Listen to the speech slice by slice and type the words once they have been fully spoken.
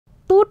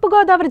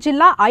తూర్పుగోదావరి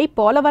జిల్లా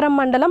పోలవరం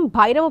మండలం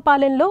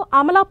భైరవపాలెంలో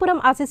Amalapuram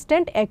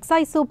assistant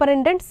excise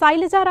superintendent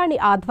Shailajarani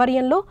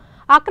ఆధ్వర్యంలో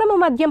అక్రమ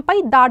మద్యంపై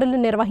దాడులు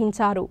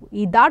నిర్వహించారు.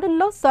 ఈ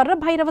దాడుల్లో సొర్ర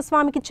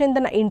భైరవస్వామికి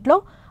చెందిన ఇంట్లో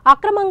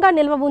అక్రమంగా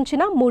నిల్వ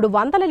ఉంచిన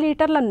 300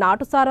 లీటర్ల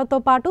నాటుసారాతో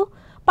పాటు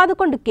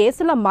 11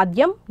 కేసుల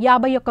మద్యం,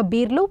 51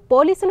 బీర్లు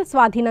పోలీసులు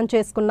స్వాధీనం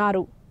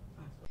చేసుకున్నారు.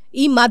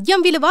 ఈ మద్యం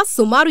విలువ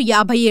సుమారు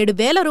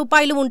 57,000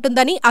 రూపాయలు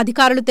ఉంటుందని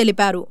అధికారులు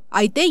తెలిపారు.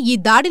 అయితే ఈ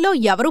దాడిలో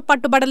ఎవరూ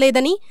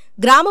పట్టుబడలేదని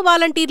గ్రామ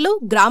వాలంటీర్లు,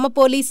 గ్రామ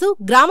పోలీసు,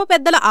 గ్రామ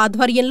పెద్దల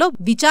ఆధ్వర్యంలో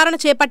విచారణ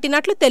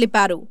చేపట్టినట్లు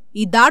తెలిపారు.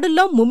 ఈ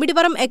దాడుల్లో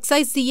ముమ్మిడివరం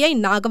ఎక్సైజ్ సిఐ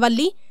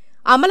నాగవల్లి,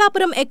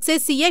 Amalapuram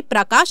excise CI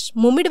Prakash,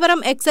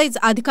 Mummidivaram excise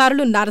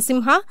అధికారులు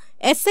నరసింహ,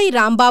 ఎస్ఐ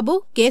రాంబాబు,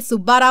 కె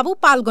సుబ్బారావు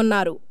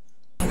పాల్గొన్నారు.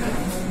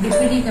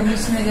 డిప్యూటీ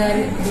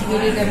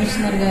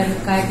కమిషనర్ గారు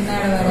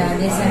కాకినాడ వారి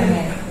ఆదేశాల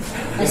మేరకు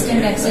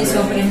అసిస్టెంట్ ఎక్సైజ్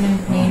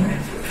సూపరింటెండెంట్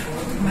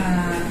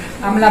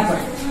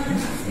అమలాపురం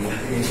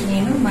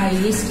మా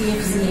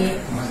ఈఎస్టీఎఫ్ సిఏ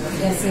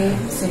ఎస్ఏ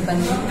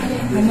సిబ్బంది,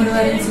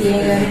 ముమ్మడివారం సిఏ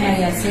గారు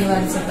మరి ఎస్ఐ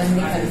వారి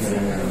సిబ్బంది కలిసి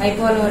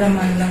పోలవరం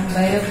మండలం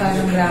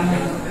భైరవపాలెం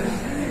గ్రామంలో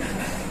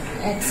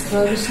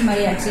ప్రొవిషన్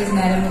మరియు ఎక్సైజ్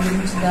నేరం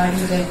గురించి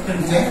దాడులు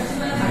జరుపుతున్నారు.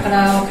 అక్కడ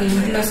ఒక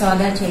ఇంట్లో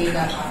సోదా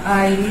చేయగా ఆ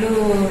ఇల్లు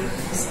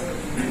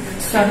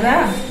సొర్ర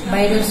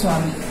భైరవ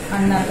స్వామి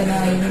అన్న అతను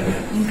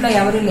ఇంట్లో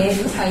ఎవరు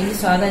లేరు. ఆ ఇల్లు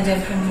సోదా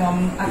జరుపుకున్నాం.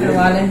 అక్కడ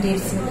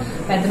వాలంటీర్స్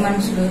పెద్ద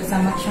మనుషులు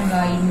సమక్షంలో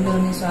ఆ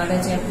ఇంట్లోని సోదా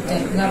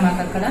జరుపుగా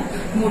మాకు అక్కడ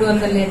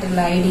 300 లీటర్ల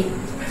ఐడి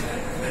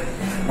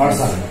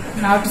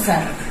నాటు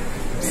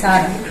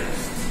sir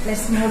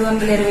plus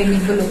 320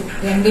 నిబ్బులు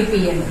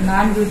NDPL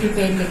non duty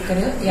paid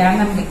liquor,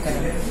 Yanam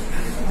liquor,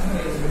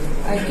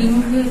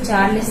 king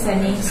Charles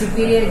అని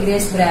సుపీరియర్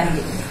గ్రేస్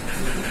బ్రాండ్,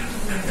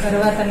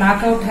 తర్వాత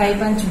knockout high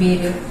punch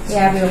beer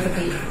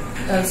 51,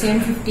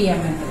 750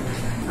 ml.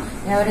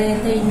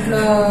 ఎవరైతే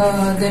ఇంట్లో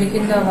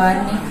దొరికిందో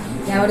వారిని,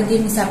 ఎవరు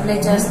దీన్ని సప్లై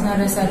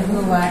చేస్తున్నారో సరుకు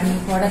వారిని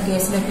కూడా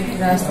కేసులో పెట్టి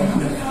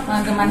రాస్తున్నాం.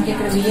 మనకి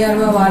ఇక్కడ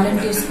విఆర్ఓ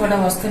వాలంటీర్స్ కూడా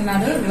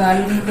వస్తున్నారు.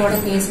 వాళ్ళని కూడా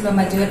కేసులో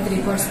మధ్యవర్తి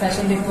రిపోర్ట్,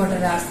 స్పెషల్ రిపోర్ట్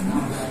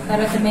రాస్తున్నాం.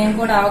 తర్వాత మేము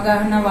కూడా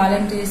అవగాహన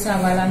వాలంటీర్స్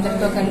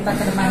వాళ్ళందరితో కలిపి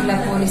అక్కడ మహిళా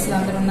పోలీసులు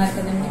అందరూ ఉన్నారు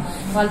కదండి,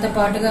 వాళ్ళతో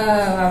పాటుగా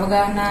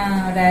అవగాహన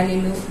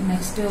ర్యాలీలు,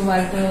 నెక్స్ట్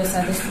వాళ్ళతో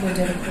సదస్సులు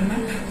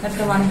జరుపుకున్నాం.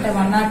 తర్వాత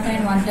 109,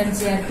 110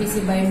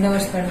 సిఆర్పిసి బైండ్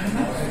అవర్స్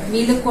పెడుతున్నాం.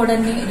 వీళ్ళకి కూడా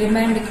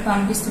రిమాండ్కి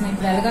పంపిస్తున్నాం.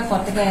 ఇప్పుడు అలాగా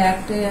కొత్తగా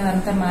యాక్ట్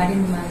అంతా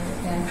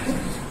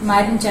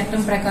మారిన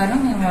చట్టం ప్రకారం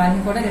మేము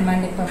వాళ్ళని కూడా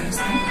రిమాండ్కి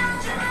పంపిస్తాం.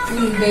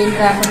 బెయిల్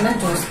రాకుండా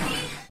చూస్తాం.